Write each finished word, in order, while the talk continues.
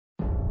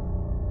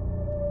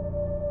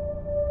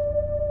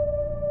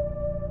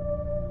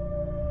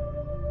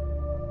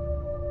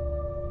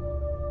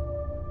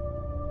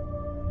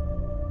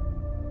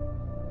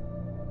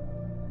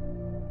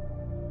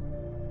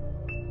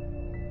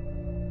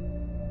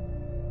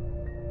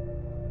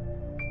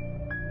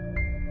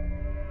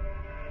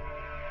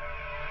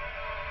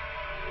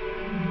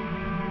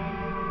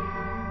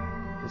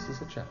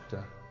is a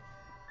chapter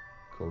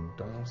called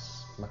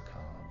Danse,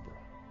 Macabre.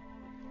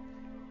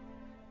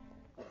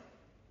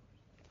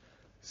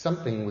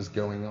 Something was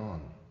going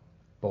on.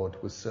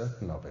 Bod was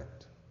certain of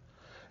it.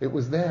 It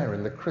was there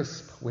in the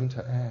crisp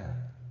winter air,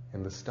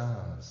 in the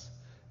stars,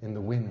 in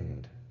the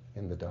wind,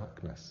 in the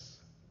darkness.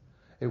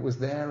 It was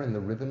there in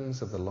the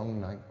rhythms of the long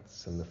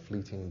nights and the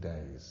fleeting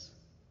days.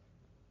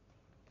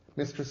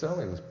 Mistress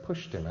Owens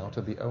pushed him out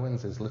of the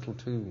Owens' little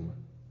tomb.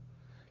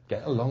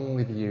 "Get along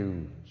with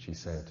you," she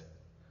said.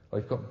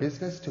 "I've got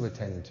business to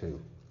attend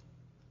to."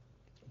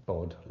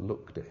 Bod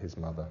looked at his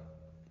mother.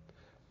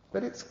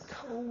 "But it's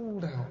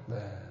cold out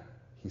there,"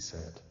 he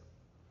said.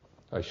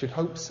 "I should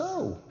hope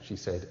so," she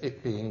said,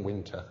 "it being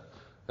winter.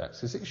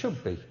 That's as it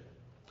should be.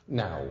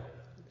 Now,"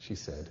 she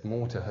said,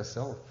 more to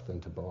herself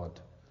than to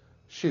Bod,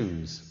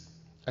 "shoes.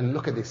 And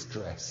look at this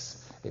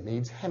dress. It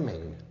needs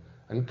hemming.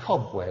 And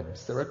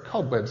cobwebs. There are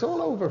cobwebs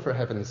all over, for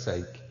heaven's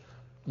sake.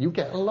 You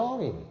get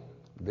along."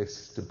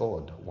 This to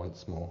Bod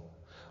once more.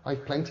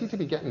 "I've plenty to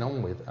be getting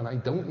on with, and I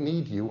don't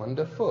need you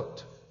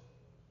underfoot."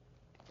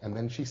 And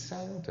then she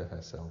sang to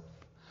herself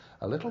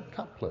a little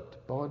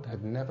couplet Bod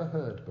had never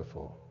heard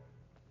before.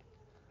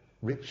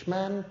 "Rich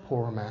man,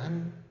 poor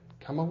man,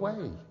 come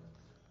away.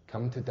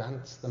 Come to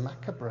dance the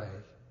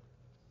macabre."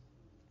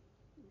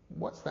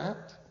 "What's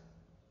that?"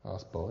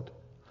 asked Bod.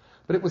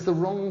 But it was the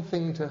wrong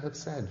thing to have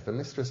said, for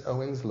Mistress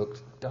Owens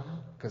looked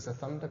dark as a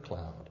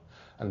thundercloud,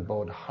 and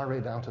Bod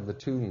hurried out of the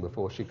tomb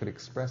before she could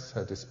express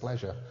her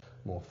displeasure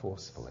more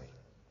forcefully.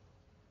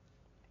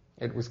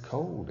 It was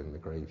cold in the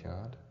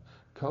graveyard,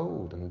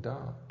 cold and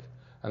dark,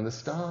 and the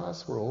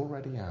stars were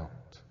already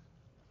out.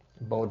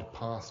 Bod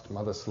passed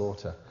Mother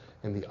Slaughter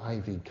in the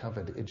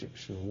ivy-covered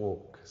Egyptian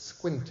walk,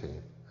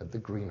 squinting at the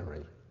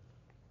greenery.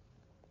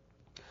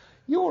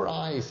 "Your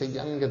eyes are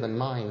younger than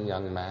mine,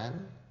 young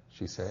man,"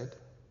 she said.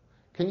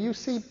 "Can you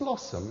see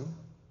blossom?"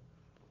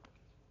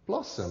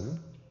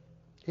 "Blossom?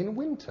 In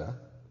winter?"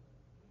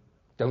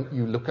 "Don't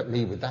you look at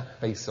me with that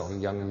face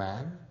on, young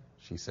man,"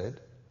 she said.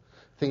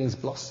 "Things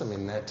blossom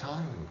in their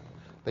time.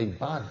 They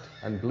bud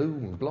and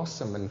bloom,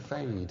 blossom and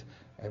fade,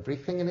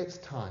 everything in its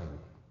time."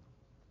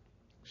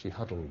 She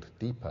huddled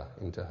deeper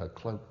into her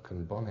cloak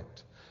and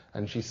bonnet,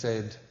 and she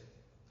said,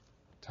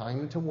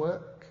 "Time to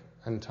work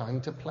and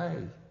time to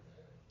play.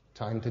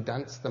 Time to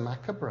dance the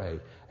macabre,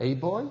 eh,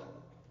 boy?"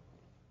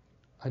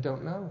 "I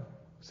don't know,"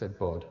 said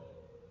Bod.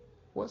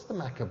 "What's the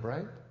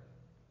macabre?"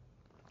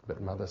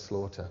 But Mother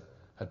Slaughter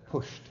had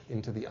pushed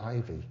into the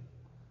ivy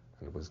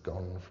and was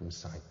gone from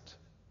sight.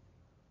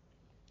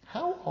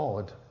 "How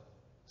odd,"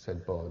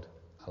 said Bod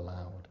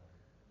aloud.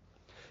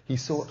 He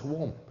sought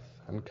warmth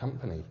and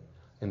company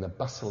in the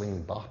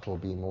bustling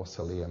Bartleby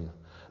mausoleum,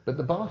 but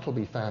the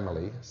Bartleby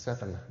family,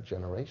 7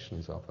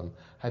 generations of them,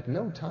 had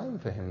no time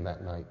for him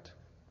that night.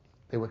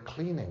 They were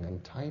cleaning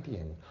and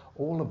tidying,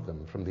 all of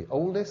them, from the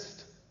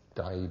oldest,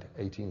 died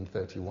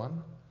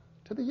 1831,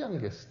 to the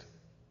youngest,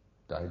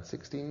 died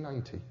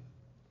 1690.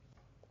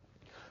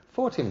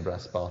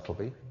 Fortinbras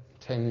Bartleby,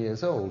 10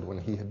 years old when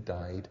he had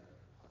died,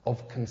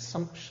 of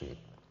consumption,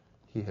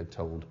 he had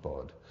told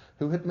Bod,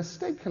 who had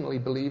mistakenly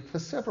believed for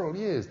several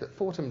years that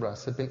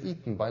Fortinbras had been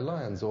eaten by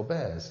lions or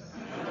bears,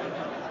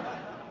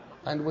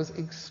 and was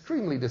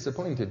extremely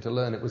disappointed to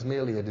learn it was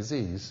merely a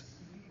disease,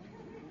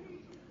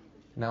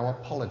 now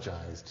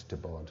apologized to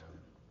Bod.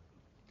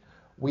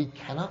 "We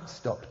cannot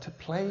stop to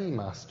play,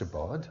 Master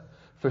Bod,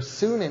 for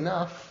soon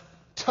enough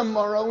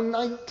tomorrow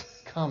night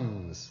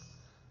comes.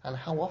 And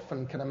how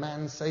often can a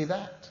man say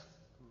that?"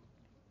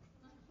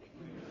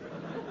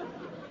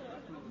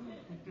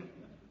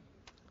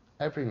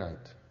 "Every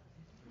night,"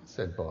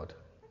 said Bod.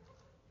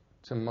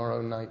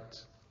 "Tomorrow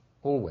night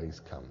always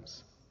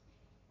comes."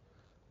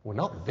 "Well,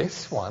 not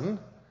this one,"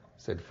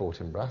 said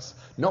Fortinbras.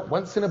 "Not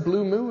once in a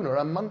blue moon or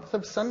a month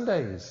of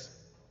Sundays."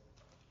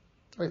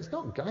 "It's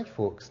not Guy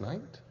Fawkes'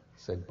 night,"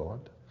 said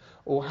Bod,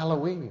 "or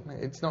Halloween.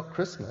 It's not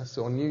Christmas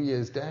or New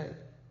Year's Day."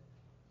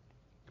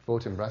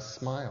 Fortinbras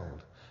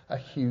smiled, a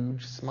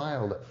huge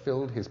smile that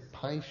filled his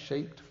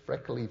pie-shaped,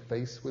 freckly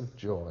face with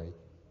joy.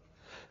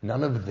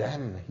 "None of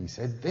them," he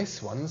said.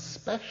 "This one's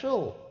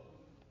special."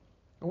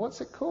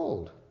 "What's it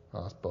called?"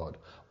 asked Bod.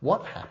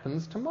 "What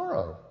happens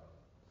tomorrow?"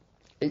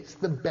 "It's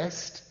the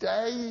best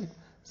day,"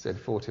 said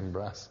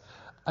Fortinbras,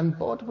 and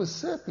Bod was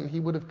certain he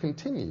would have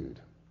continued,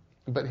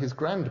 but his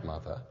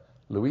grandmother,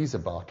 Louisa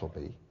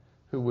Bartleby,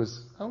 who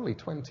was only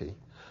 20,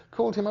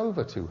 called him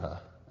over to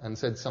her and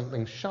said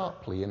something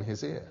sharply in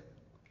his ear.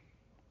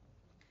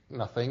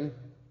 "Nothing,"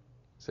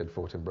 said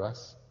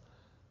Fortinbras.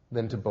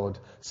 Then to Bod,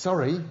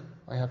 "Sorry,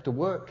 I have to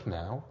work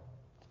now."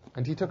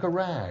 And he took a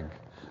rag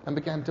and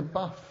began to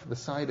buff the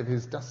side of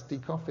his dusty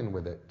coffin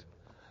with it.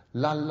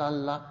 "La la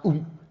la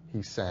oomp,"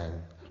 he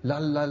sang. "La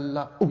la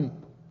la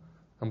oomp."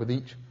 And with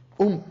each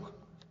oomp,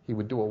 he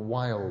would do a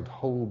wild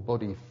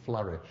whole-body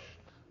flourish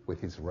with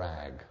his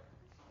rag.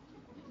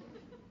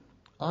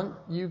 "Aren't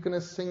you going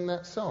to sing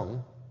that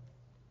song?"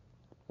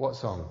 "What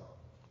song?"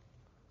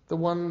 "The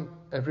one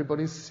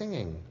everybody's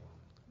singing."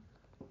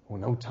 "Oh,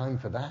 no time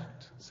for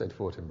that," said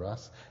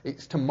Fortinbras.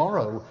 "It's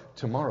tomorrow,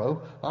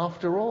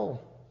 after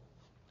all."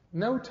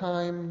 No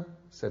time,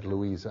 said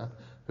Louisa,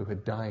 who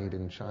had died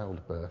in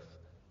childbirth,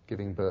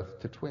 giving birth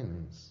to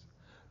twins.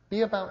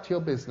 Be about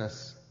your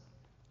business.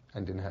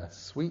 And in her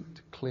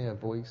sweet, clear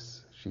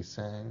voice she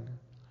sang,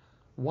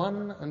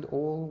 one and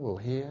all will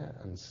hear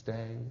and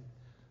stay.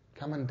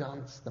 Come and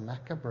dance the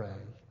macabre.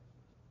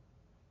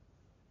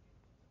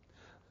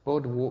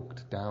 Bod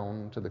walked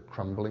down to the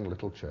crumbling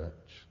little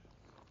church.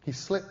 He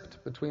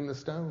slipped between the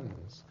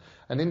stones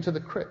and into the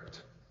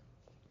crypt,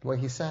 where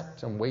he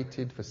sat and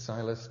waited for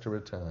Silas to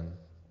return.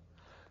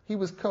 He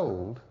was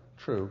cold,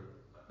 true,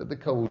 but the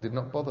cold did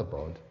not bother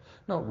Bod.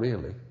 Not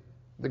really.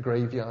 The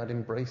graveyard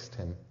embraced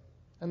him,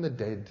 and the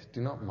dead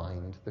do not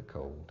mind the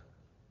cold.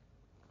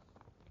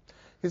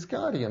 His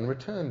guardian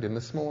returned in the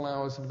small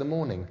hours of the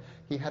morning.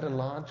 He had a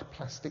large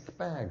plastic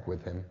bag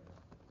with him.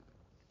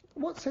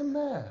 What's in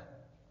there?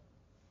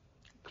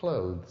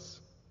 Clothes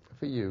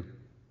for you.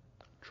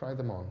 Try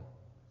them on.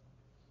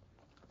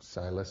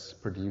 Silas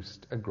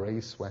produced a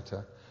grey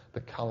sweater,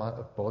 the colour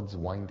of Bod's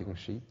winding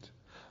sheet,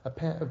 a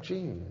pair of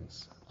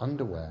jeans,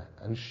 underwear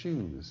and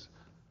shoes,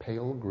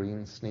 pale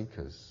green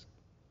sneakers.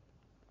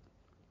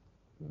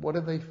 What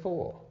are they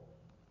for?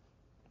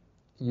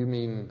 You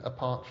mean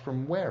apart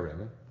from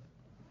wearing?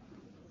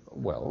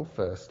 Well,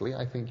 firstly,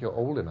 I think you're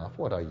old enough.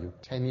 What are you,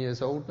 10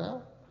 years old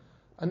now?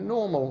 And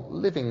normal,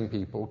 living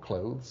people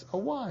clothes are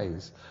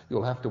wise.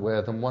 You'll have to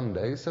wear them one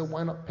day, so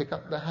why not pick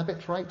up the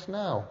habit right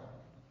now?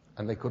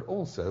 And they could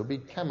also be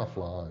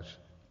camouflage.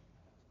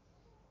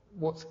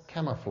 What's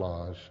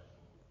camouflage?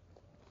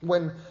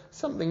 When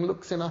something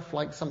looks enough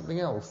like something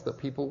else that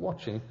people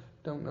watching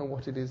don't know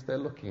what it is they're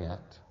looking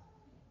at.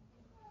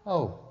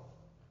 Oh,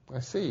 I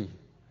see,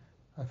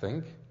 I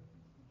think.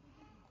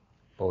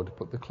 Bod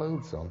put the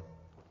clothes on.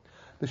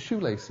 The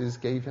shoelaces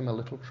gave him a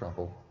little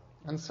trouble,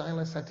 and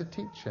Silas had to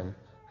teach him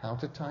how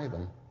to tie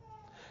them.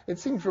 It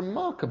seemed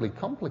remarkably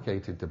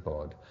complicated to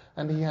Bod,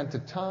 and he had to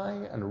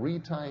tie and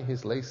retie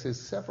his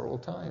laces several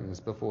times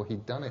before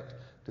he'd done it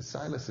to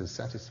Silas's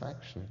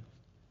satisfaction.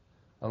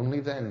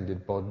 Only then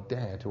did Bod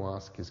dare to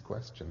ask his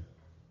question.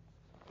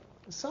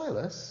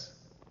 Silas,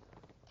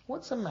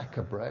 what's a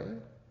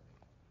macabre?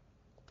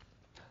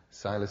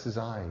 Silas's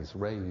eyes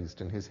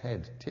raised and his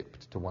head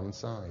tipped to one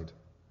side.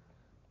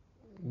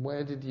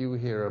 Where did you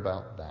hear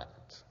about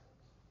that?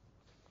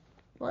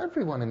 Well,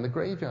 everyone in the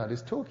graveyard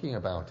is talking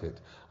about it.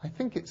 I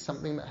think it's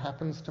something that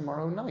happens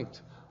tomorrow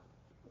night.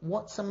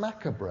 What's a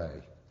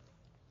macabre?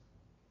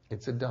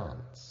 It's a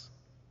dance,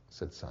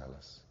 said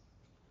Silas.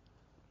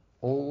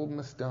 All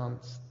must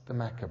dance the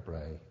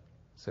macabre,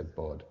 said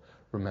Bod,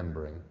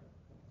 remembering.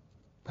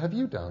 Have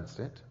you danced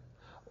it?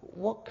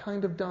 What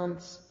kind of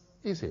dance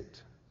is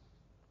it?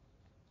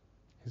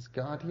 His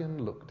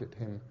guardian looked at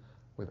him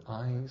with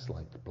eyes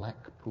like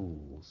black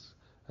pools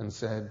and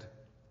said,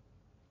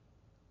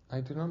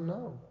 I do not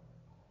know.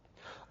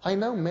 I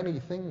know many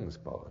things,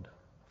 Bod,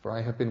 for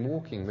I have been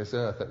walking this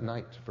earth at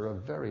night for a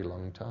very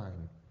long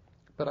time,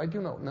 but I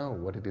do not know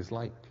what it is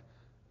like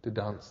to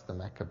dance the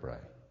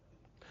macabre.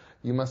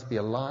 You must be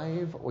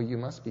alive or you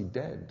must be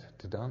dead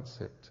to dance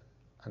it,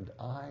 and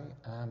I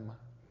am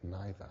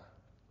neither.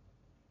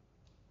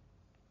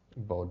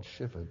 Bod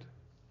shivered.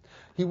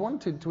 He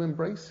wanted to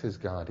embrace his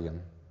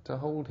guardian, to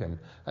hold him,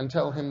 and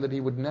tell him that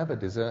he would never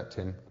desert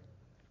him,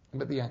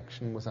 but the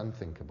action was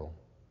unthinkable.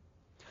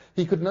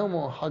 He could no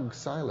more hug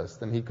Silas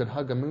than he could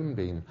hug a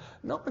moonbeam,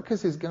 not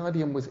because his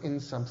guardian was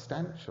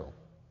insubstantial,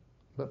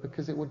 but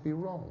because it would be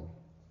wrong.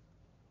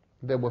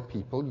 There were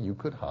people you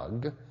could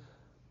hug,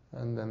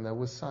 and then there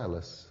was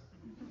Silas.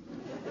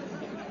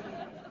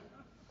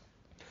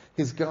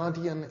 His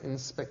guardian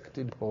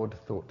inspected Bod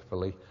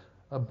thoughtfully,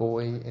 a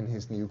boy in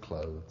his new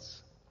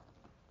clothes.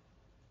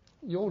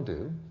 You'll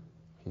do,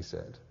 he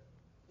said.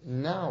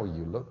 Now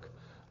you look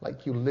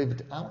like you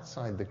lived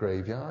outside the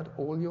graveyard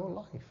all your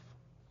life.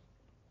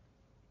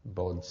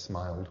 Bod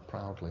smiled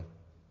proudly.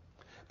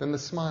 Then the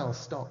smile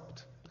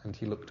stopped, and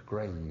he looked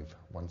grave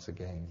once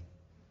again.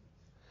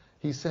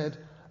 He said,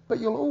 but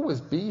you'll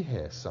always be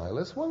here,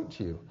 Silas, won't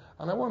you?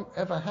 And I won't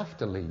ever have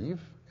to leave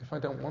if I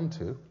don't want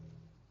to.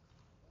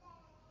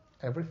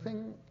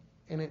 Everything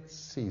in its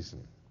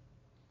season,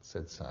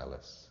 said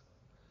Silas.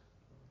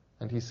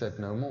 And he said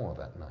no more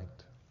that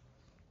night.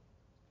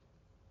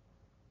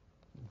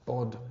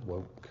 Bod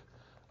woke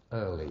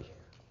early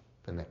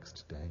the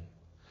next day,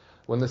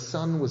 when the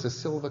sun was a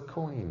silver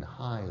coin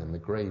high in the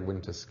grey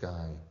winter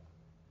sky.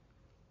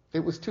 It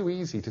was too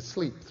easy to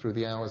sleep through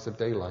the hours of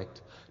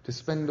daylight, to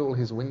spend all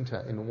his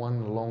winter in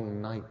one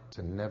long night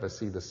and never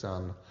see the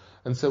sun.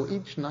 And so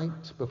each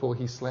night before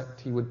he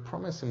slept, he would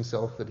promise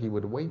himself that he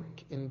would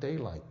wake in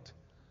daylight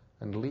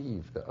and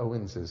leave the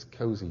Owens'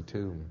 cosy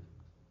tomb.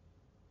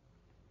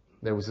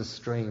 There was a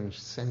strange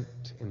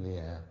scent in the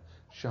air,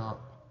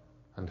 sharp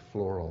and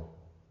floral.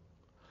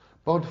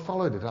 Bod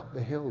followed it up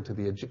the hill to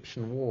the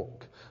Egyptian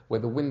walk, where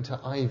the winter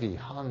ivy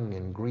hung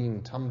in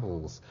green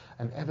tumbles,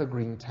 an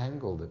evergreen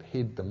tangle that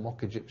hid the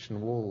mock Egyptian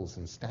walls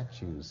and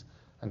statues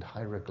and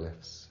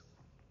hieroglyphs.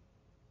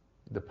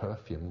 The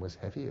perfume was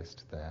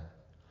heaviest there,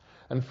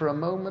 and for a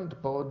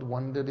moment Bod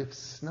wondered if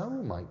snow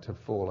might have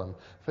fallen,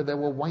 for there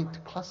were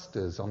white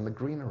clusters on the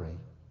greenery.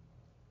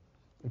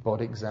 Bod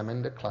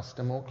examined a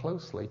cluster more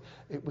closely.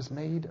 It was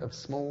made of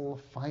small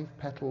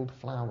 5-petaled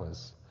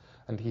flowers,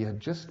 and he had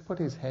just put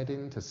his head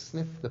in to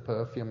sniff the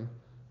perfume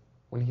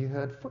when he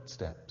heard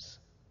footsteps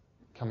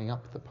coming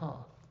up the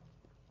path.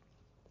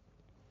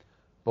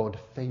 Bod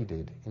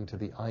faded into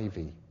the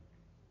ivy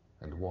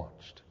and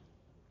watched.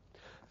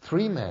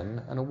 3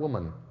 men and a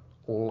woman,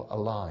 all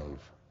alive,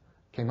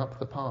 came up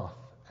the path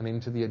and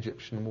into the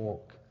Egyptian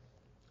walk.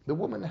 The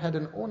woman had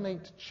an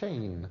ornate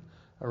chain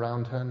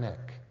around her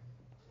neck.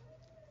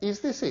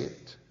 "Is this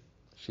it?"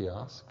 she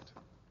asked.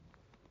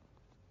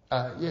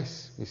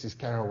 Yes, Mrs.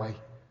 Carroway,"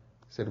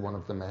 said one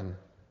of the men,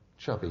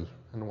 chubby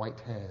and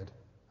white-haired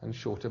and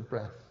short of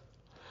breath.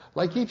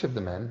 Like each of the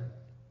men,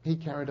 he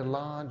carried a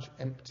large,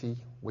 empty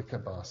wicker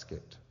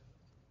basket.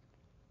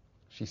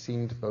 She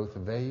seemed both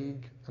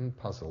vague and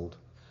puzzled.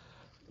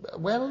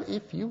 "Well,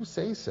 if you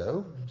say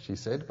so," she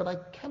said, "but I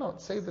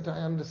cannot say that I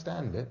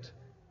understand it."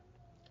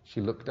 She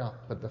looked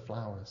up at the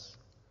flowers.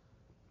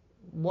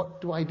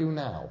 "What do I do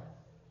now?"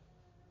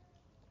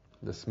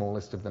 The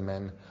smallest of the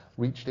men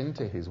reached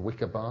into his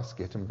wicker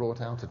basket and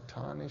brought out a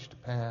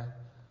tarnished pair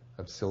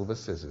of silver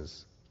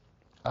scissors.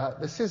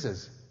 "The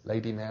scissors,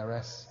 Lady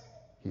Mayoress,"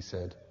 he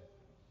said.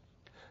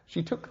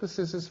 She took the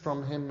scissors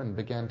from him and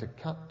began to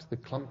cut the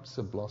clumps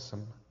of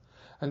blossom,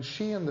 and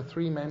she and the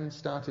 3 men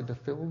started to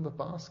fill the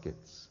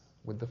baskets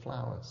with the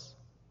flowers.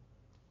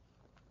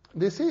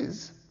 "This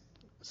is,"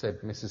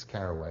 said Mrs.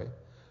 Carroway,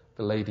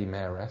 the Lady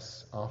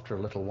Mayoress, after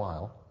a little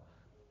while,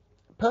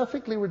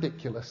 "perfectly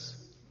ridiculous."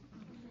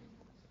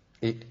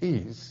 "It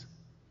is,"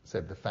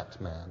 said the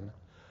fat man,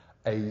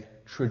 "a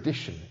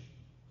tradition."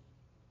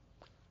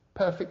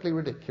 "Perfectly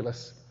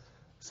ridiculous,"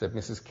 said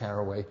Mrs.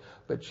 Carroway,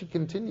 but she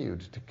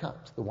continued to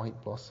cut the white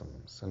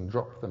blossoms and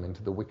drop them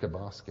into the wicker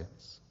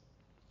baskets.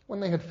 When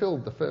they had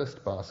filled the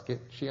first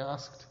basket, she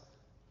asked,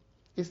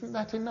 "Isn't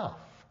that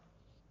enough?"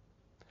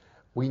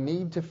 "We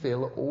need to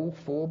fill all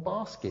 4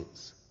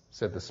 baskets,"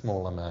 said the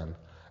smaller man,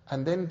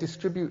 "and then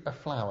distribute a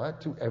flower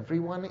to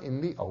everyone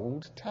in the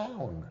old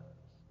town."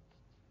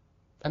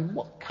 "And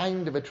what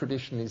kind of a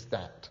tradition is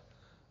that?"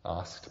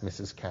 asked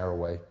Mrs.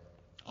 Carroway.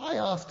 I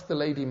asked the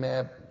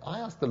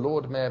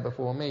Lord Mayor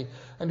before me,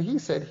 and he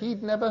said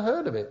he'd never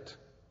heard of it."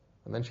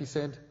 And then she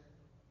said,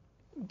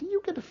 "Do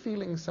you get a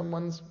feeling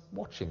someone's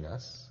watching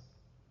us?"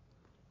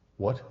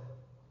 "What?"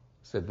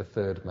 said the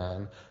 3rd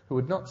man, who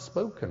had not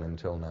spoken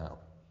until now.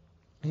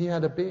 He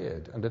had a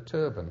beard and a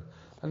turban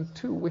and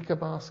 2 wicker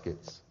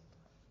baskets.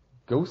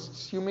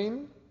 "Ghosts, you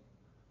mean?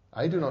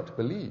 I do not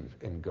believe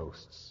in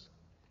ghosts."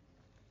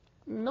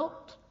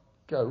 "Not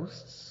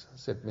ghosts,"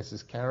 said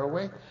Mrs.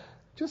 Carroway.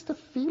 "Just a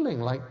feeling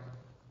like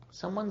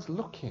someone's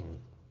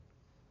looking."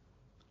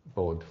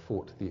 Bod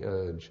fought the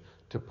urge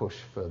to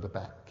push further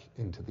back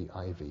into the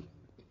ivy.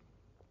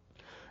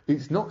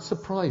 "It's not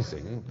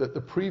surprising that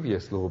the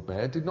previous Lord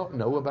Mayor did not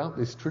know about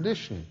this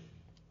tradition,"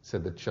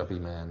 said the chubby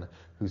man,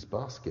 whose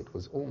basket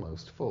was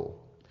almost full.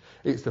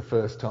 "It's the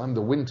first time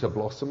the winter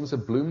blossoms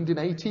have bloomed in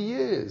 80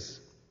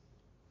 years.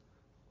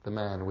 The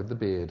man with the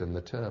beard and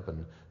the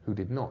turban, who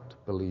did not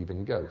believe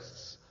in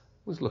ghosts,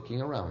 was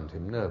looking around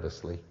him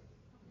nervously.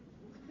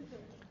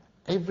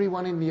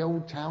 "Everyone in the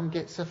old town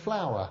gets a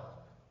flower,"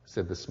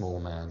 said the small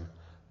man.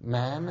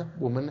 "Man,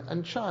 woman,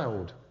 and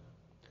child."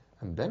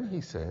 And then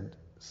he said,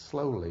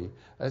 slowly,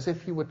 as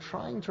if he were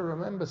trying to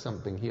remember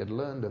something he had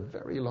learned a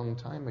very long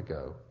time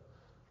ago,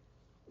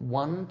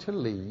 "One to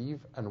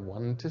leave and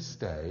one to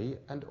stay,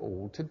 and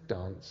all to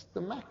dance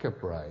the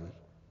Macabre."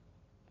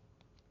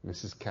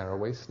 Mrs.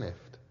 Carroway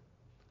sniffed.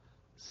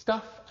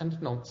 "Stuff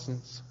and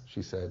nonsense,"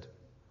 she said,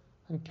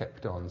 and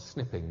kept on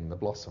snipping the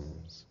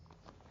blossoms.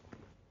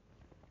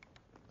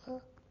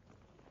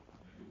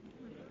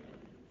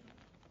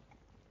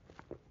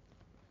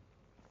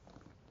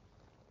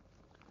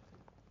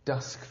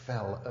 Dusk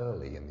fell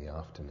early in the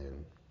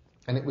afternoon,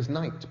 and it was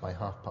night by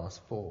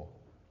 4:30.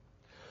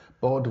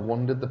 Bod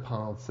wandered the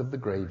paths of the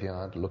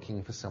graveyard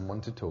looking for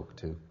someone to talk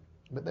to,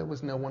 but there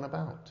was no one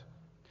about.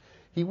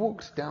 He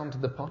walked down to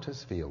the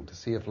potter's field to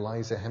see if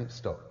Liza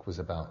Hempstock was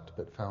about,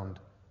 but found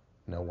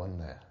no one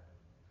there.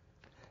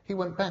 He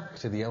went back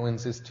to the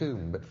Owens'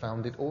 tomb, but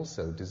found it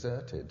also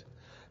deserted.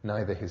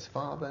 Neither his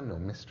father nor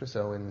Mistress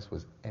Owens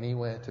was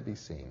anywhere to be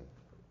seen.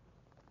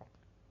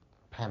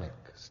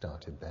 Panic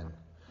started then.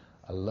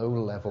 A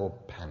low-level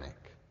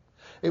panic.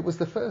 It was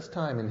the first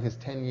time in his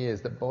 10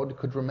 years that Bod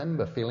could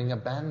remember feeling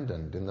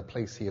abandoned in the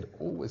place he had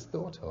always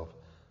thought of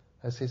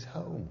as his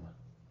home.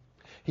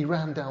 He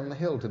ran down the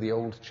hill to the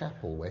old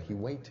chapel where he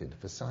waited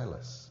for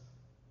Silas.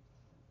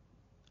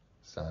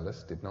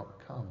 Silas did not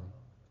come.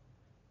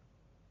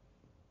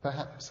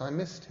 Perhaps I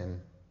missed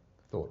him,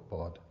 thought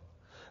Bod,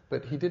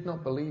 but he did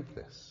not believe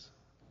this.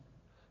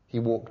 He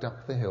walked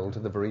up the hill to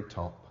the very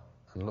top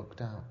and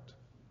looked out.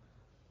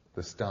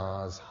 The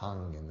stars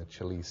hung in the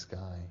chilly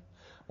sky,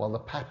 while the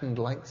patterned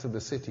lights of the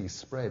city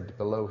spread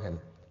below him,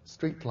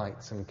 street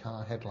lights and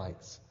car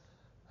headlights,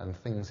 and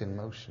things in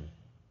motion.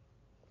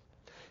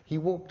 He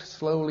walked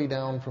slowly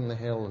down from the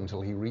hill until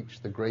he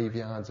reached the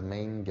graveyard's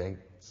main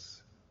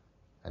gates,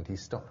 and he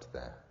stopped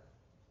there.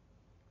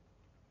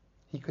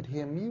 He could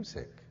hear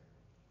music.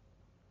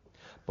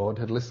 Bod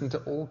had listened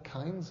to all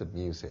kinds of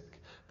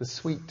music, the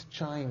sweet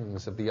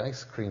chimes of the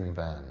ice cream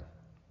van,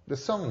 the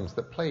songs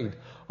that played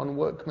on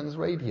workmen's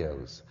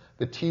radios,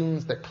 the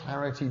tunes that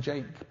Clarity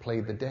Jake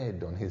played the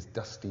Dead on his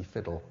dusty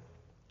fiddle.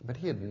 But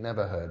he had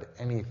never heard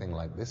anything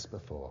like this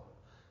before,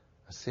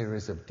 a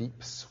series of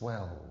deep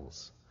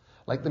swells,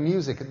 like the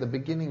music at the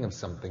beginning of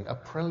something, a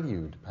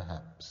prelude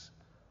perhaps,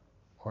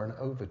 or an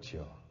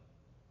overture.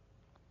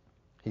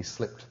 He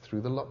slipped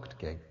through the locked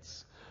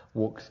gates,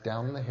 walked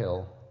down the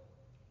hill,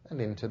 and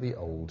into the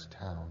old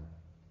town.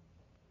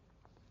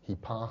 He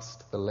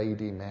passed the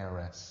Lady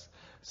Mayoress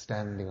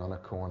standing on a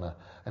corner,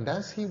 and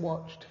as he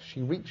watched,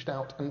 she reached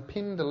out and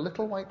pinned a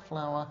little white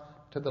flower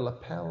to the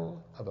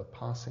lapel of a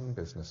passing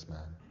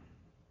businessman.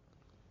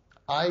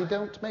 "I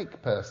don't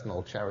make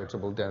personal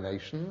charitable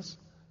donations,"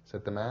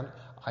 said the man.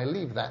 "I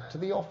leave that to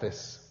the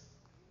office."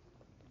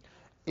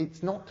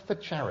 "It's not for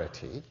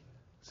charity,"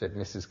 said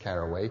Mrs.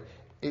 Carraway.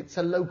 "It's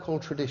a local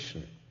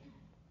tradition."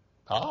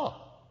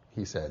 "Ah,"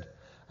 he said,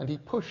 and he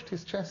pushed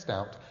his chest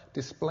out,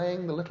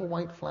 displaying the little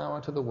white flower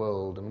to the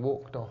world, and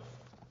walked off,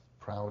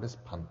 proud as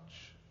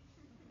Punch.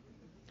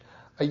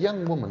 A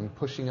young woman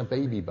pushing a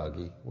baby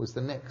buggy was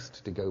the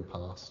next to go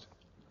past.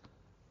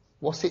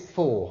 "What's it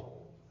for?"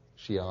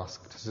 she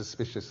asked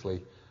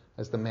suspiciously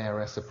as the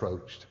mayoress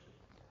approached.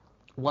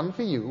 "One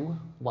for you,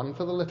 one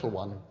for the little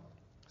one,"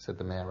 said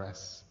the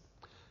mayoress.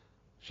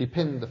 She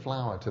pinned the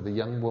flower to the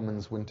young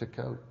woman's winter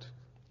coat.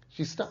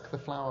 She stuck the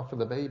flower for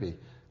the baby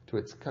to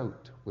its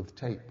coat with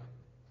tape.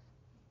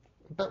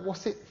 "But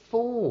what's it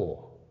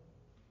for?"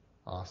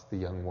 asked the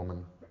young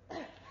woman.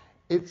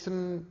 "It's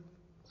an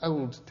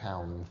old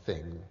town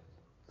thing,"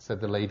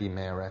 said the Lady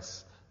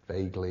Mayoress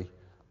vaguely.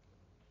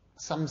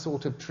 "Some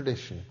sort of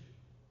tradition."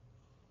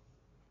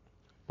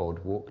 Bod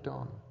walked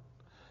on.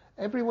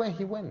 Everywhere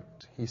he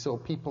went, he saw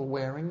people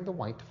wearing the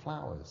white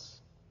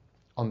flowers.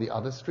 On the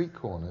other street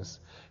corners,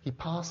 he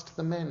passed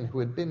the men who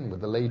had been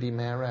with the Lady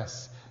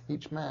Mayoress,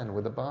 each man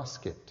with a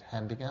basket,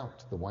 handing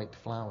out the white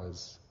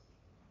flowers.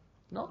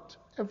 Not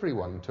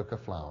everyone took a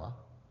flower,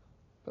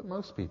 but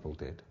most people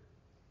did.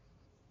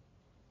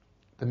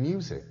 The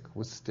music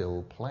was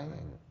still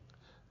playing,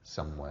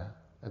 somewhere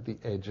at the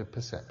edge of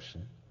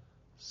perception,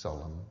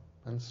 solemn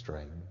and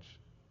strange.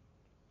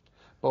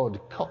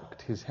 Bod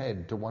cocked his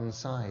head to one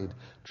side,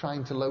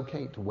 trying to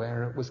locate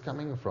where it was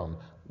coming from,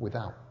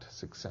 without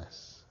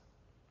success.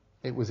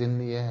 It was in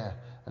the air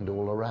and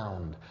all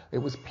around. It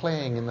was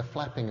playing in the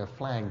flapping of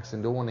flags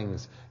and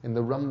awnings, in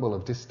the rumble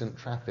of distant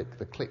traffic,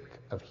 the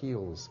click of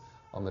heels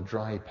on the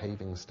dry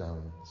paving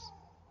stones.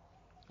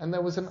 And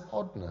there was an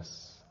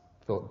oddness,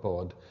 thought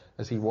Bod,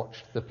 as he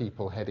watched the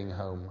people heading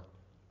home.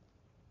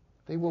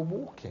 They were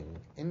walking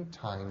in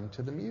time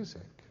to the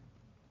music.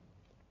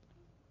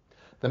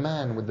 The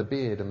man with the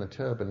beard and the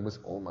turban was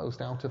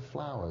almost out of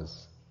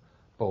flowers.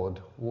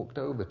 Bod walked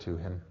over to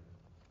him.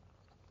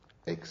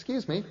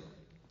 "Excuse me,"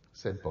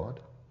 said Bod.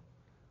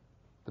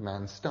 The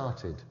man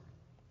started.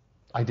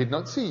 "I did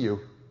not see you,"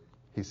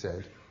 he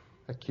said,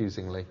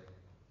 accusingly.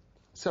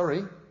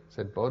 "Sorry,"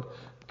 said Bod.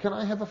 "Can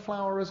I have a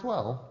flower as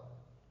well?"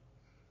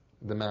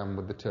 The man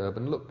with the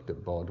turban looked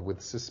at Bod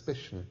with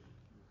suspicion.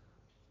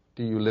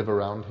 "Do you live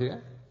around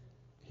here?"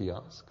 he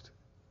asked.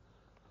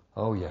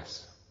 "Oh,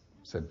 yes,"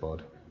 said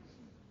Bod.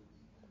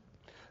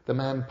 The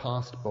man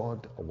passed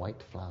Bod a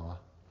white flower.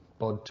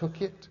 Bod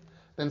took it,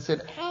 then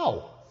said,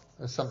 "Ow!"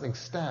 as something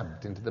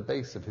stabbed into the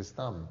base of his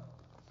thumb.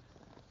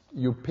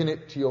 "You pin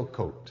it to your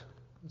coat,"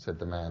 said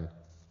the man.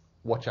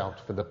 "Watch out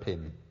for the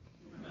pin."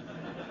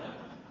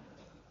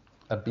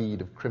 A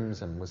bead of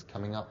crimson was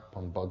coming up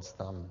on Bod's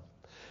thumb.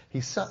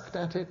 He sucked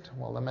at it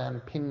while the man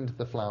pinned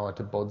the flower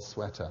to Bod's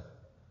sweater.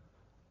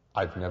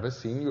 "I've never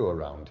seen you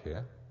around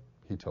here,"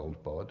 he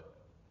told Bod.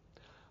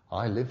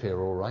 "I live here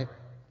all right,"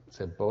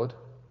 said Bod.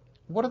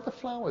 "What are the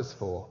flowers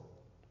for?"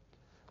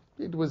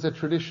 "It was a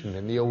tradition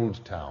in the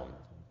old town,"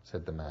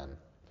 said the man,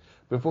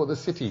 "before the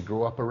city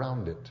grew up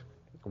around it.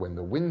 When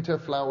the winter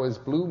flowers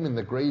bloom in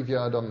the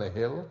graveyard on the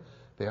hill,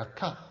 they are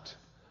cut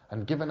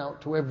and given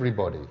out to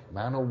everybody,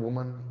 man or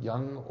woman,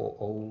 young or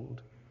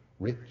old,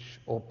 rich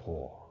or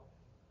poor."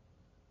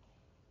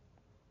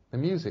 The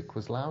music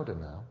was louder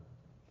now.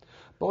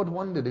 Bod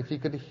wondered if he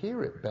could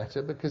hear it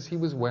better because he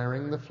was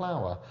wearing the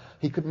flower.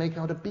 He could make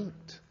out a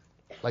beat,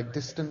 like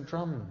distant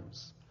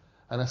drums,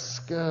 and a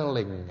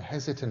skirling,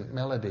 hesitant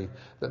melody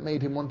that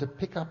made him want to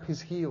pick up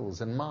his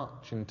heels and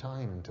march in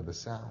time to the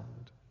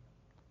sound.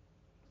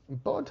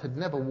 Bod had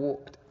never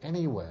walked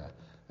anywhere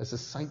as a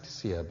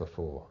sightseer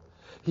before.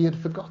 He had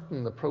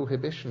forgotten the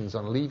prohibitions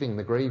on leaving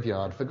the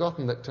graveyard,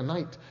 forgotten that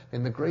tonight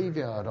in the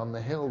graveyard on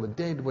the hill the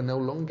dead were no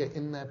longer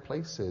in their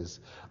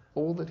places.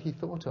 All that he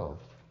thought of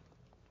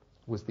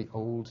was the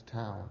old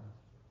town.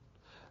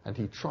 And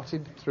he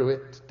trotted through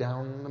it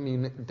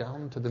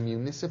down to the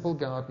municipal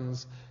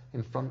gardens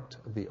in front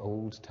of the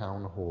old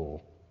town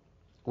hall,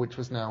 which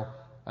was now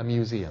a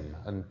museum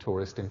and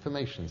tourist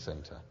information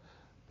centre,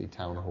 the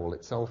town hall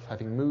itself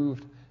having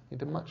moved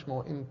into much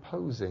more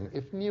imposing,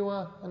 if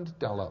newer and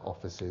duller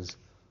offices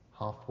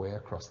halfway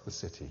across the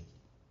city.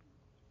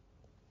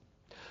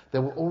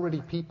 There were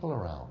already people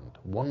around,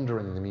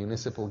 wandering the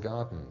municipal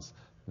gardens,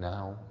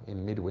 now,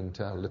 in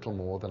midwinter, little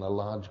more than a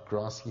large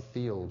grassy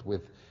field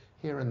with,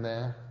 here and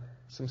there,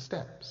 some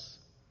steps,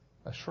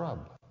 a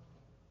shrub,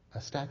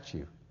 a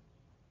statue.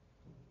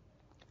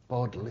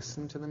 Bod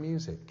listened to the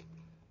music,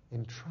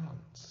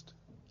 entranced.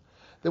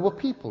 There were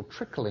people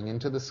trickling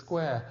into the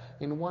square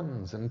in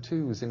ones and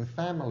twos, in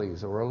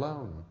families or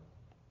alone.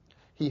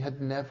 He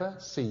had never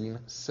seen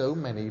so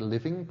many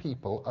living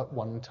people at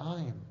one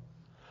time.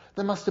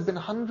 There must have been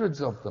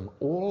hundreds of them,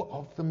 all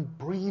of them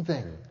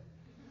breathing,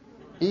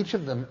 each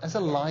of them as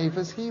alive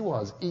as he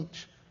was,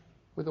 each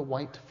with a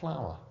white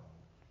flower.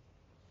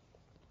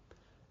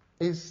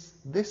 Is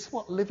this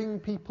what living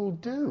people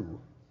do?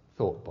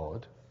 Thought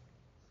Bod.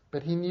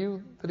 But he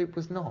knew that it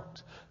was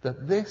not,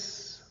 that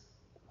this,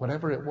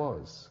 whatever it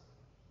was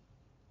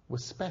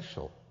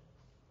special.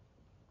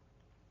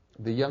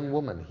 The young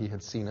woman he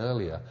had seen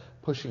earlier,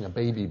 pushing a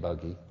baby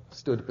buggy,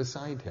 stood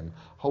beside him,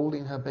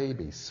 holding her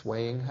baby,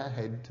 swaying her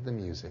head to the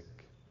music.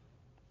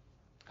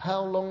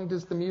 How long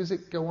does the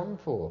music go on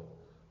for?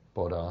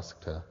 Bod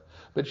asked her,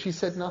 but she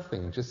said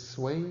nothing, just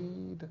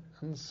swayed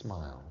and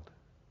smiled.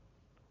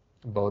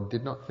 Bod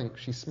did not think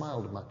she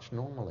smiled much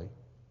normally.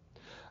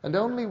 And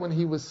only when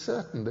he was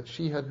certain that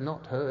she had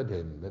not heard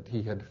him, that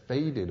he had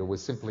faded or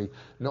was simply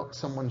not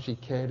someone she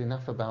cared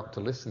enough about to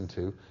listen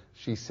to,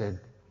 she said,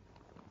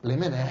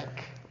 "Blimmin'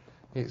 heck,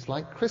 it's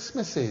like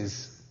Christmas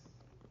is."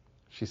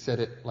 She said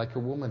it like a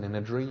woman in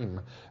a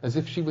dream, as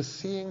if she was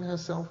seeing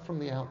herself from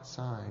the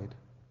outside.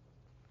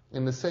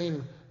 In the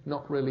same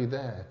not really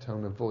there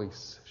tone of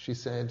voice, she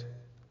said,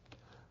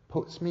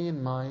 "Puts me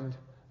in mind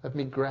of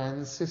me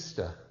grand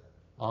sister,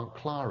 Aunt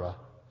Clara.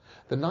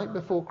 The night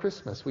before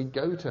Christmas, we'd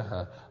go to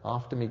her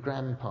after me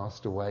gran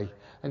passed away,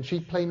 and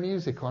she'd play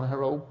music on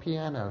her old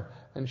piano,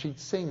 and she'd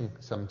sing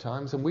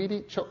sometimes, and we'd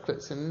eat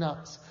chocolates and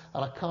nuts,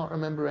 and I can't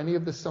remember any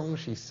of the songs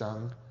she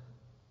sung,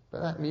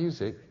 but that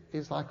music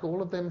is like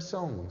all of them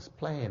songs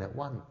playing at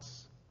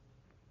once."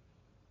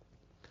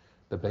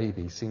 The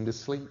baby seemed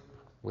asleep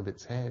with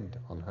its head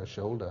on her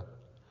shoulder,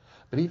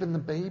 but even the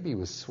baby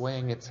was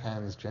swaying its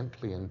hands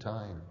gently in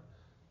time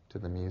to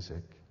the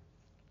music.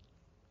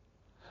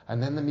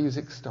 And then the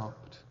music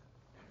stopped,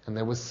 and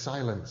there was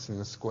silence in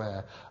the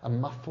square, a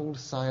muffled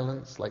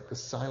silence like the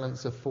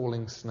silence of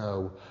falling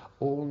snow.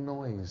 All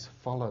noise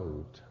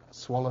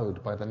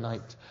swallowed by the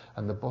night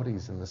and the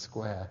bodies in the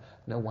square,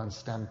 no one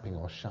stamping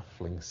or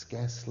shuffling,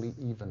 scarcely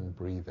even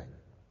breathing.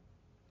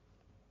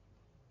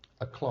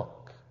 A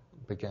clock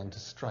began to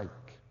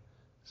strike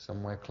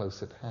somewhere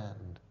close at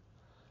hand,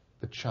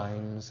 the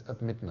chimes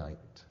of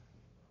midnight,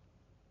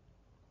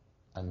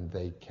 and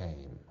they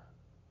came.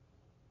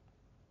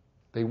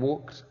 They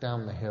walked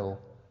down the hill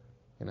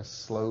in a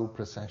slow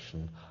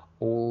procession,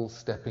 all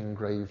stepping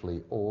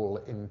gravely, all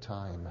in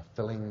time,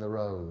 filling the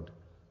road,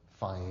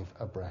 5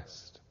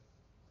 abreast.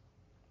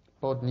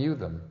 Bod knew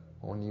them,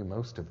 or knew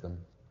most of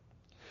them.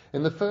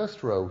 In the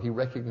first row he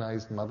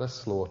recognized Mother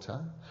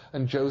Slaughter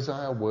and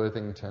Josiah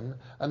Worthington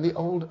and the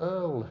old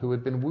Earl who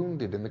had been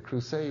wounded in the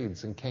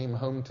Crusades and came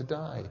home to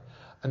die,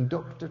 and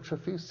Dr.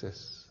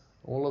 Trefusis,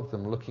 all of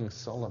them looking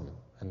solemn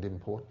and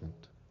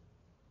important.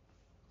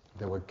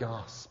 There were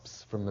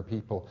gasps from the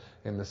people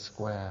in the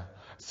square.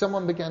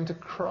 Someone began to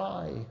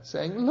cry,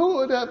 saying,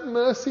 "Lord, have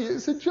mercy,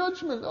 it's a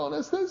judgment on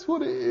us, that's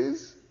what it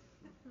is."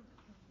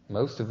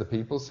 Most of the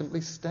people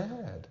simply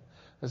stared,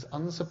 as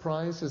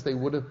unsurprised as they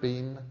would have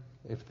been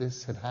if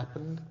this had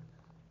happened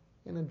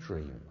in a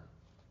dream.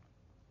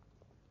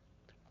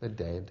 The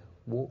dead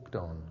walked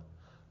on,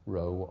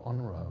 row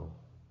on row,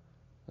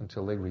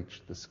 until they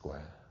reached the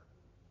square.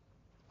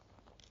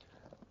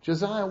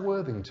 Josiah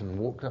Worthington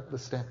walked up the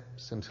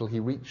steps until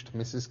he reached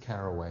Mrs.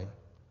 Carroway,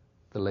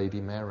 the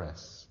Lady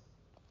Mayoress.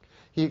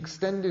 He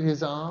extended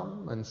his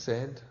arm and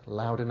said,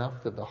 loud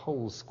enough that the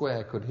whole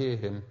square could hear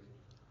him,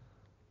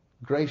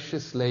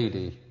 "Gracious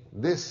lady,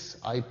 this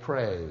I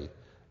pray,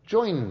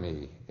 join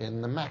me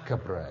in the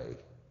Macabre."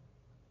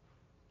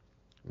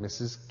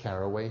 Mrs.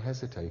 Carroway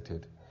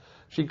hesitated.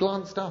 She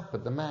glanced up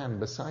at the man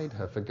beside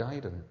her for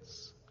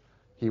guidance.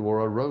 He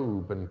wore a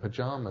robe and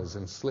pajamas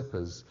and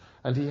slippers,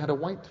 and he had a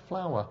white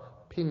flower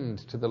pinned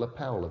to the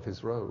lapel of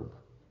his robe.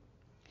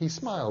 He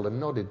smiled and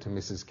nodded to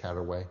Mrs.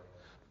 Carroway.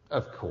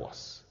 "Of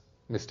course,"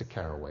 Mr.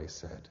 Carroway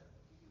said.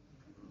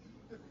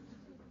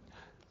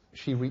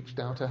 She reached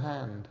out a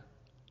hand.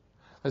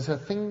 As her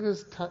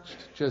fingers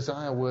touched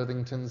Josiah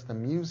Worthington's, the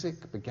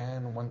music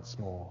began once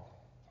more.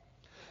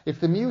 If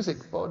the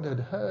music Bod had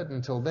heard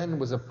until then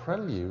was a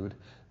prelude,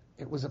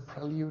 it was a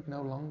prelude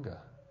no longer.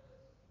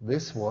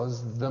 This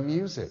was the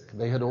music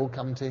they had all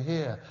come to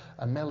hear,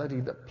 a melody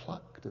that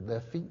plucked at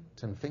their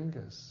feet and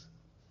fingers.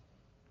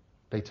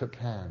 They took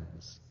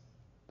hands,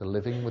 the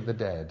living with the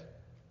dead,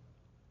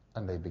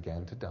 and they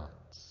began to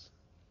dance.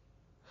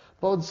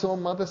 Bod saw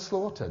Mother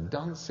Slaughter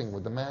dancing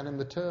with the man in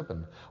the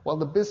turban, while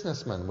the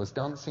businessman was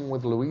dancing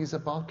with Louisa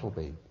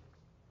Bartleby.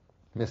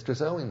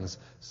 Mistress Owens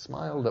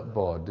smiled at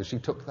Bod as she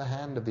took the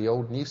hand of the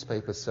old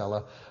newspaper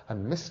seller,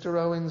 and Mr.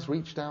 Owens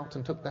reached out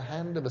and took the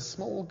hand of a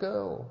small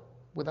girl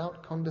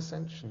without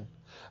condescension,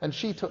 and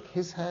she took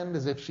his hand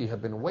as if she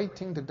had been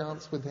waiting to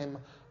dance with him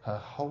her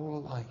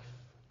whole life.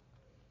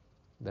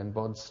 Then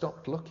Bod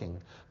stopped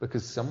looking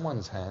because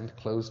someone's hand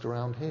closed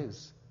around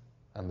his,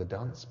 and the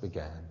dance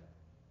began.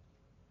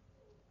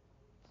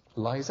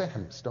 Liza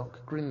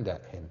Hempstock grinned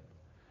at him.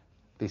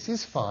 "This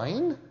is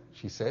fine,"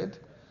 she said,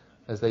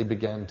 as they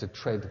began to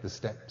tread the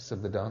steps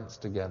of the dance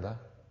together.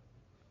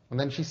 And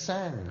then she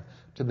sang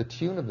to the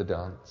tune of the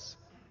dance,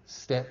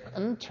 "Step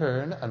and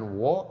turn and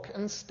walk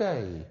and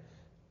stay.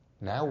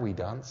 Now we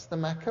dance the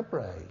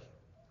macabre."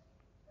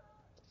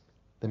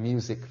 The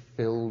music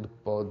filled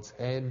Bod's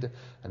head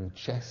and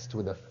chest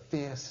with a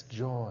fierce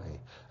joy,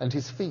 and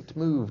his feet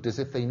moved as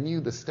if they knew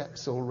the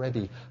steps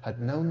already,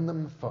 had known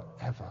them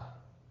forever.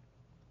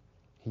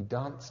 He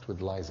danced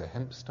with Liza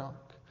Hempstock,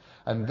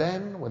 and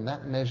then, when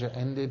that measure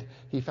ended,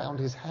 he found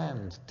his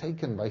hand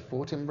taken by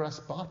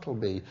Fortinbras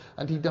Bartleby,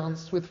 and he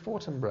danced with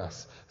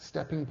Fortinbras,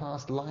 stepping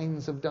past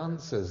lines of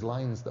dancers,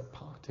 lines that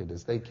parted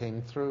as they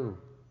came through.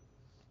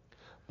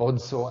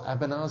 Bod saw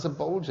Ebenezer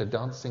Bolger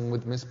dancing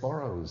with Miss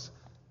Burrows,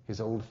 his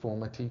old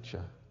former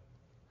teacher.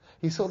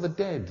 He saw the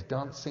dead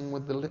dancing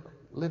with the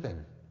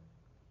living,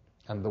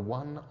 and the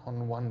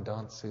one-on-one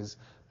dances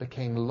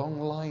became long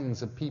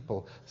lines of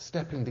people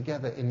stepping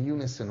together in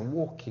unison,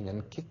 walking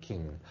and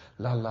kicking,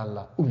 la la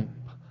la oomp,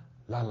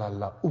 la la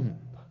la oomp,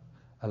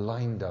 a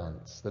line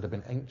dance that had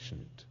been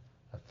ancient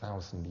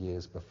 1,000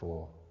 years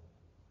before.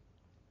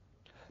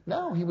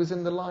 Now he was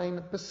in the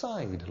line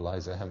beside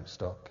Liza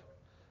Hempstock.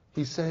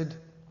 He said,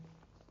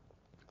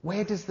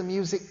 "Where does the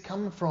music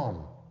come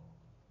from?"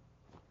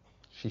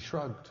 She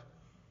shrugged.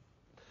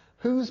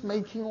 "Who's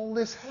making all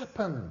this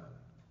happen?"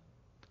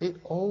 "It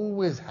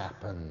always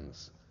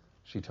happens,"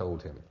 she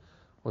told him.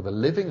 "Well, the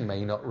living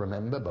may not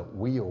remember, but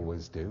we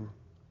always do."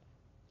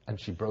 And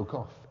she broke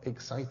off,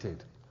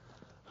 excited.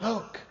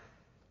 "Look!"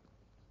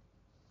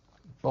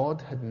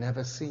 Bod had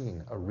never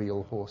seen a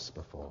real horse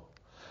before,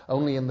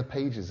 only in the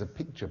pages of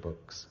picture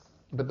books.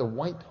 But the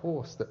white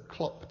horse that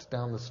clopped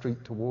down the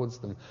street towards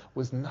them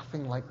was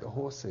nothing like the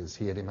horses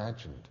he had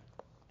imagined.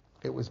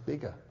 It was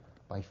bigger,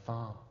 by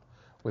far,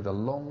 with a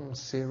long,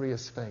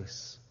 serious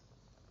face.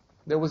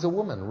 There was a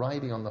woman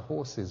riding on the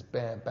horse's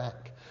bare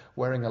back,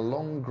 wearing a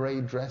long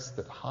grey dress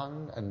that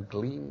hung and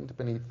gleamed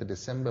beneath the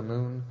December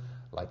moon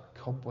like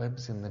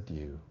cobwebs in the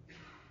dew.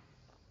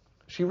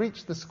 She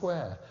reached the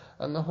square,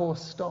 and the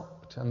horse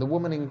stopped, and the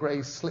woman in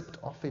grey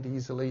slipped off it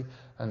easily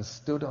and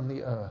stood on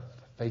the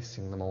earth,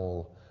 facing them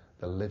all,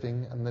 the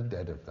living and the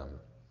dead of them.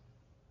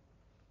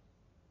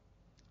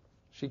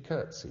 She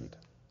curtsied,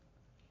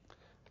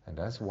 and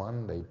as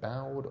one they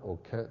bowed or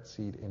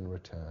curtsied in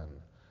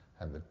return,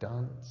 and the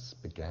dance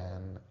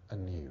began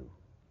anew.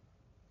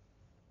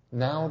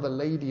 "Now the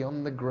lady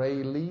on the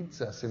grey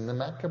leads us in the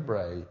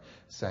macabre,"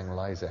 sang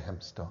Liza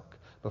Hempstock,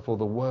 before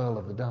the whirl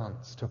of the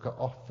dance took her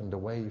off and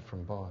away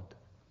from Bod.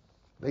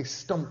 They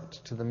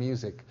stomped to the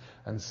music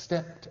and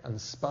stepped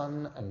and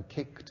spun and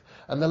kicked,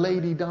 and the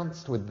lady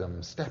danced with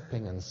them,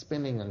 stepping and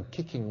spinning and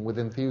kicking with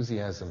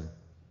enthusiasm.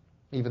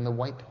 Even the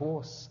white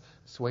horse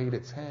swayed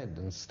its head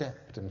and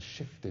stepped and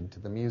shifted to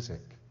the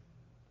music.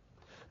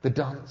 The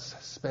dance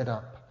sped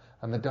up,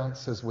 and the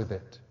dancers with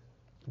it.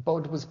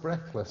 Bod was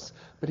breathless,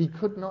 but he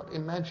could not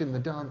imagine the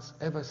dance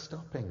ever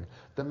stopping.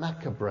 The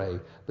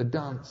macabre, the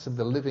dance of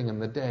the living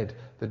and the dead,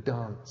 the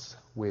dance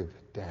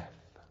with death.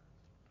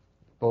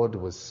 Bod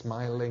was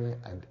smiling,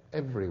 and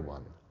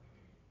everyone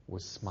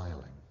was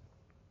smiling.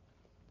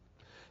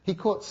 He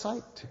caught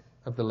sight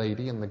of the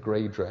lady in the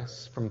grey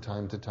dress from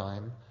time to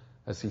time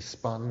as he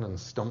spun and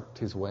stomped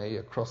his way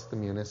across the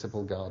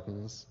municipal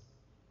gardens.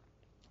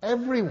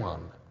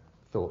 "Everyone,"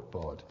 thought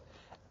Bod,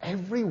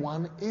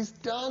 "everyone is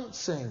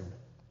dancing."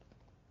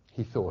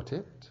 He thought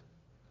it,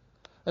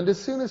 and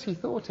as soon as he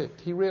thought it,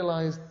 he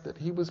realized that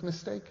he was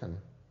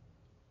mistaken.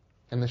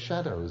 In the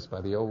shadows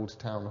by the old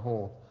town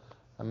hall,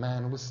 a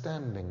man was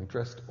standing,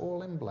 dressed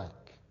all in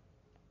black.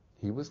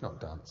 He was not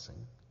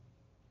dancing.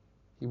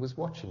 He was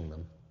watching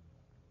them.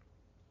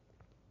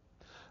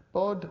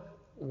 Bod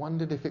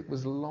wondered if it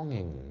was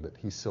longing that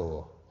he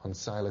saw on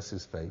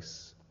Silas's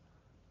face,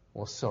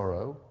 or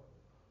sorrow,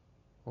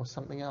 or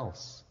something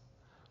else.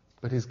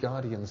 But his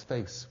guardian's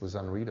face was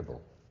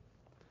unreadable.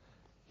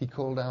 He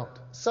called out,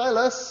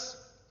 "Silas!"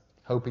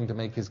 hoping to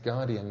make his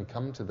guardian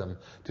come to them,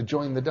 to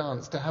join the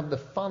dance, to have the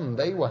fun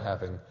they were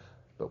having.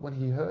 But when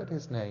he heard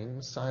his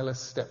name, Silas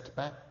stepped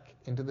back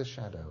into the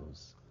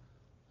shadows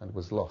and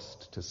was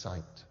lost to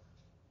sight.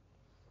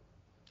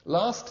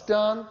 "Last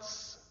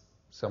dance,"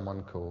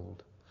 someone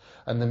called,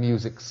 and the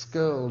music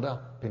skirled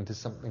up into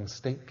something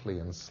stately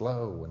and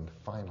slow and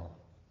final.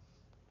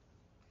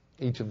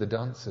 Each of the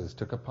dancers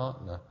took a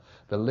partner,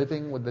 the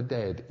living with the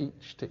dead,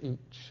 each to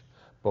each.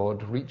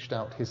 Bod reached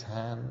out his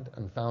hand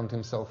and found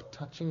himself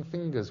touching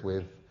fingers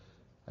with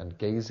and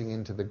gazing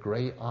into the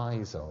grey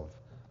eyes of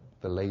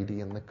the lady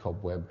in the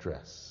cobweb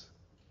dress.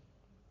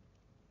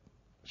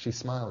 She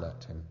smiled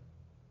at him.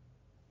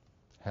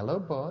 "Hello,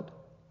 Bod,"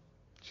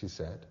 she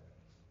said.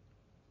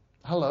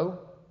 "Hello,"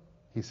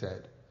 he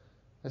said,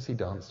 as he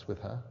danced with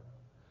her.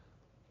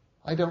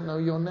 "I don't know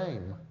your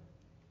name."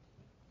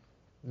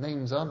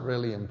 "Names aren't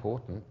really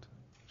important,"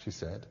 she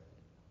said.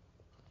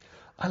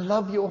 "I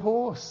love your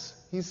horse.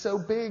 He's so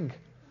big.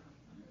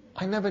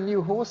 I never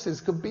knew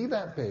horses could be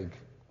that big."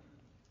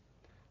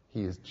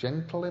 "He is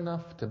gentle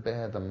enough to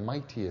bear the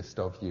mightiest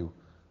of you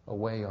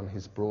away on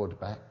his broad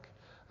back,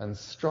 and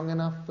strong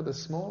enough for the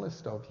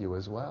smallest of you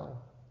as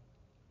well."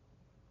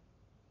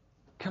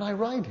 "Can I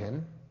ride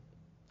him?"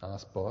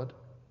 asked Bod.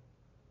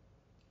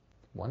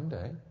 "One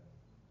day,"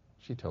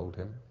 she told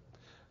him,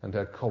 and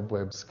her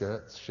cobweb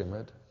skirts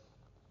shimmered.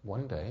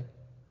 "One day.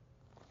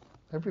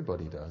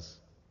 Everybody does."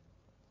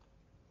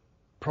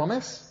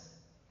 "Promise?"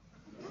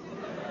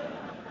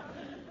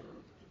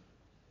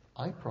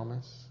 "I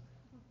promise."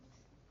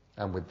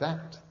 And with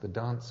that, the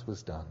dance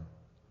was done.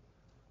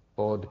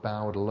 Bod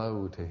bowed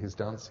low to his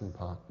dancing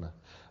partner,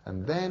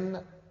 and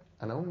then,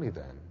 and only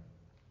then,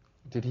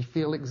 did he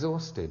feel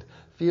exhausted,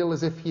 feel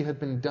as if he had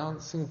been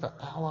dancing for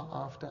hour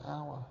after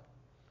hour.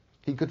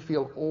 He could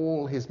feel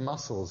all his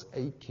muscles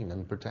aching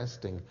and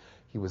protesting.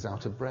 He was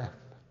out of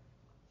breath.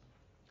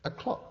 A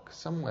clock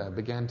somewhere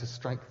began to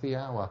strike the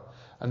hour,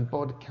 and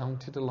Bod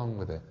counted along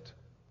with it.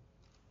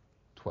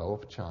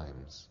 12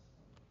 chimes.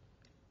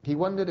 He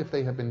wondered if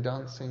they had been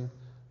dancing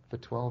for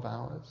 12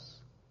 hours,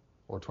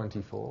 or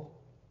 24,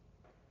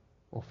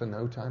 or for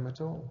no time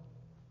at all.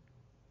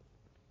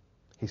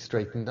 He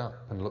straightened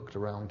up and looked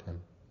around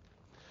him.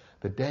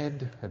 The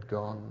dead had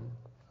gone,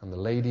 and the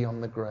lady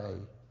on the grey.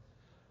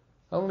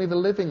 Only the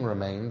living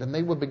remained, and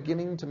they were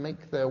beginning to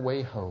make their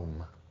way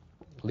home,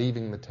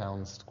 leaving the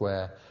town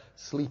square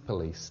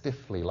sleepily,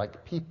 stiffly,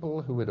 like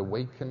people who had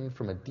awakened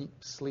from a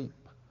deep sleep,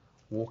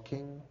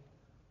 walking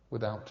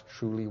without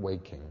truly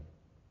waking.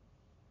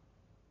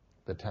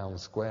 The town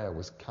square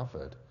was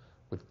covered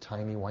with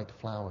tiny white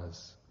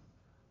flowers.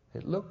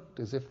 It looked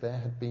as if there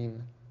had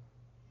been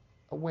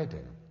a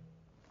wedding.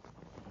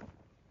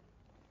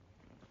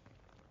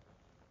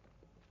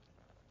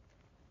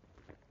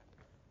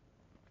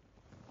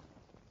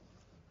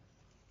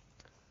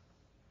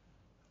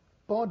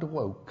 Bod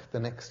woke the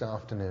next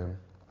afternoon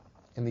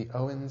in the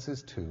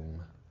Owens'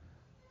 tomb,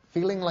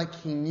 feeling like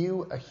he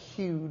knew a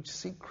huge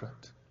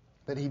secret,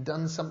 that he'd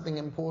done something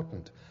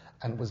important,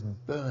 and was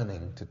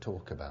burning to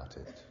talk about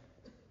it.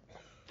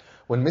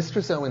 When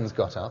Mistress Owens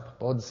got up,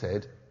 Bod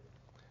said,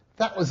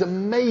 "That was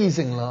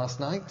amazing last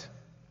night."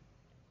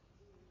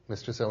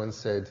 Mistress Owens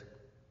said,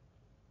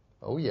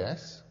 "Oh,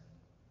 yes."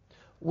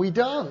 "We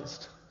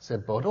danced,"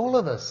 said Bod, "all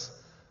of us,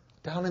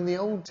 down in the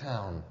old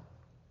town."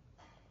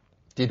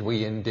 "Did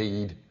we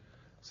indeed?"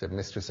 said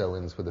Mistress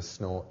Owens with a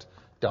snort.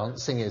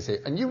 "Dancing, is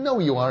it? And you know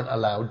you aren't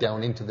allowed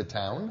down into the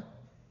town."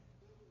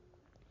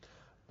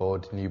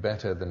 Bod knew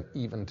better than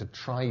even to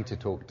try to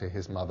talk to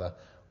his mother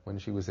when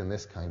she was in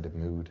this kind of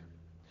mood.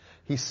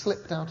 He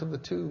slipped out of the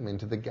tomb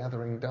into the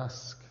gathering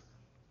dusk.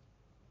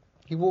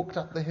 He walked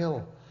up the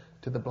hill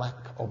to the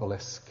black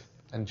obelisk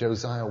and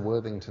Josiah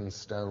Worthington's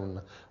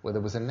stone, where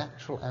there was a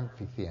natural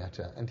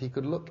amphitheatre, and he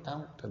could look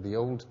out at the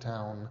old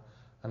town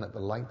and at the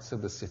lights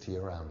of the city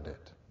around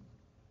it.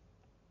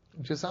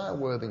 Josiah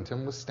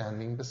Worthington was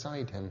standing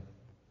beside him.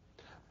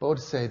 Bod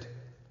said,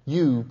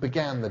 "You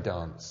began the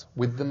dance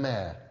with the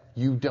mare.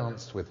 You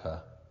danced with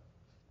her."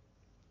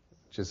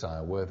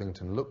 Josiah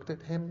Worthington looked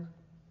at him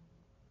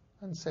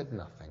and said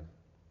nothing.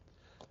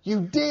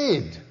 "You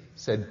did,"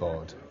 said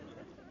Bod.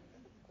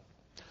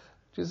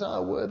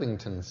 Josiah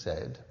Worthington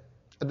said,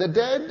 "The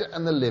dead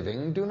and the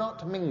living do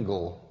not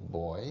mingle,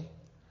 boy.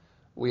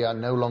 We are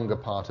no longer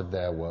part of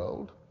their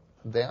world.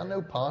 They are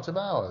no part of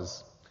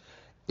ours.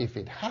 If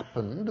it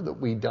happened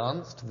that we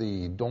danced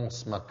the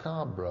Danse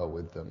Macabre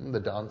with them, the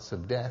dance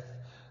of death,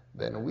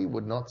 then we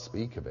would not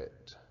speak of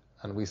it,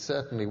 and we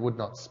certainly would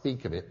not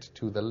speak of it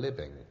to the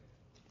living.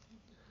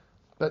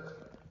 But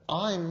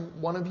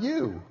I'm one of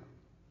you."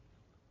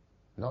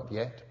 "Not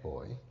yet,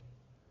 boy.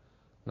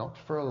 Not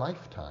for a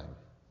lifetime."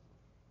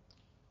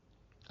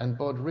 And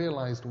Bod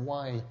realized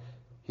why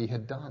he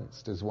had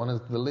danced as one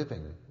of the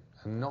living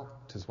and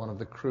not as one of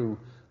the crew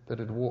that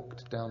had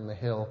walked down the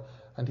hill,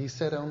 and he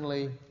said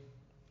only,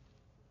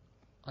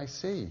 "I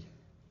see,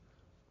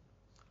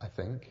 I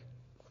think."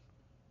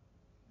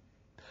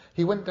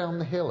 He went down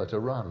the hill at a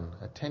run,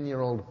 a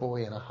 10-year-old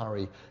boy in a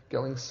hurry,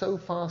 going so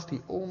fast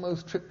he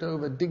almost tripped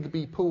over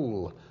Digby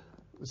Pool,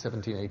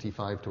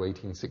 1785 to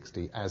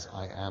 1860, "As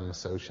I am,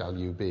 so shall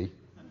you be,"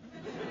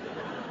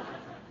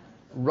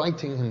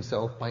 righting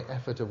himself by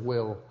effort of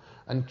will,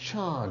 and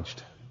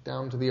charged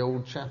down to the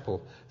old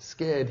chapel,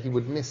 scared he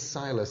would miss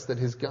Silas, that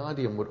his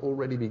guardian would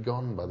already be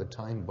gone by the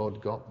time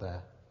Bod got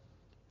there.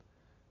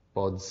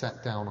 Bod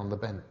sat down on the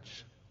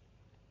bench.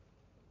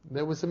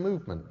 There was a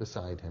movement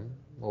beside him,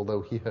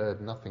 although he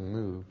heard nothing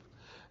move,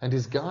 and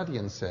his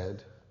guardian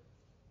said,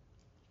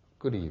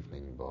 "Good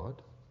evening,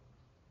 Bod."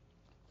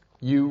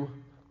 "You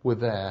were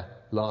there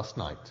last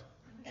night,"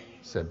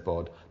 said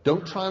Bod.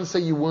 "Don't try and say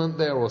you weren't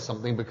there or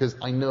something, because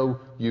I know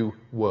you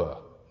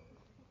were."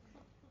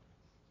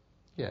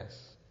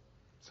 "Yes,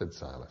 said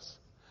Silas.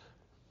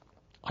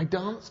 I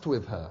danced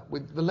with her,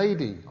 with the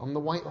lady on the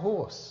white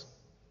horse.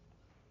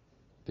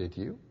 Did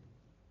you?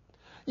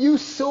 You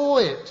saw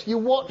it. You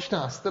watched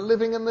us, the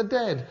living and the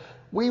dead.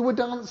 We were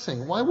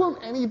dancing. Why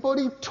won't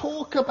anybody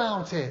talk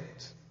about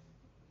it?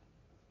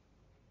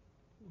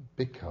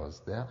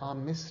 Because there are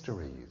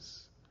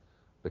mysteries.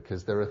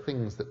 Because there are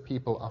things that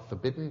people are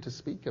forbidden to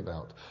speak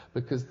about.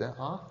 Because there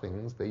are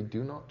things they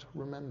do not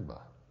remember.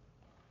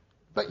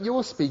 But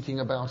you're speaking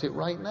about it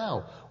right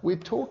now. We're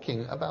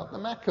talking about the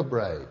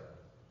Macabre.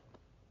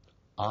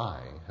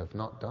 I have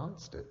not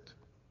danced it,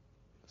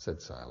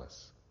 said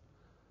Silas.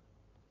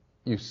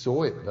 You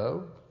saw it,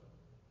 though.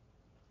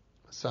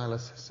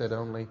 Silas said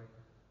only,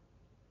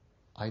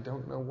 I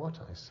don't know what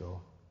I saw.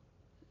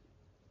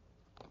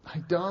 I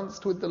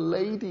danced with the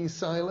lady,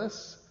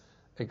 Silas,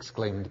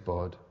 exclaimed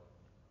Bod.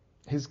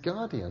 His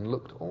guardian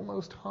looked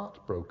almost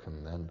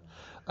heartbroken then,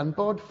 and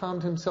Bod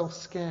found himself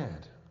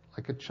scared,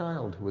 like a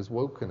child who has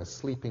woken a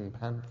sleeping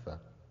panther.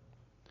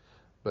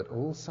 But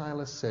all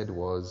Silas said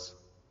was,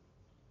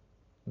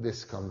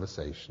 this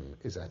conversation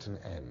is at an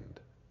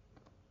end.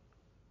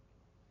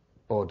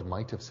 Bod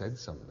might have said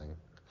something.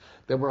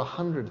 There were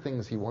 100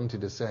 things he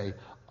wanted to say,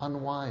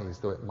 unwise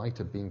though it might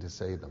have been to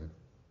say them.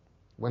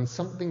 When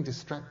something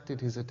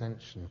distracted his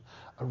attention,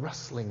 a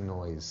rustling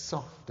noise,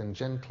 soft and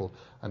gentle,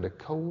 and a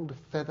cold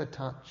feather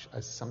touch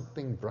as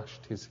something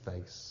brushed his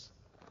face.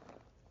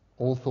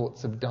 All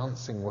thoughts of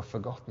dancing were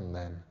forgotten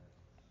then,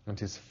 and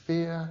his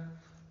fear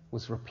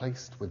was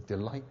replaced with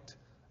delight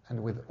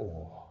and with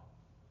awe.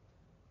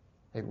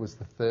 It was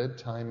the 3rd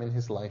time in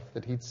his life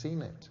that he'd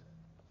seen it.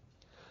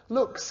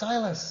 Look,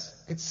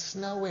 Silas, it's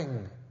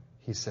snowing,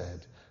 he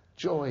said,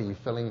 joy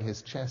filling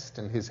his chest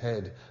and his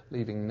head,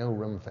 leaving no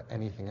room for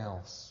anything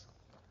else.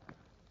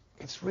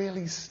 It's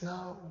really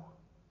snow.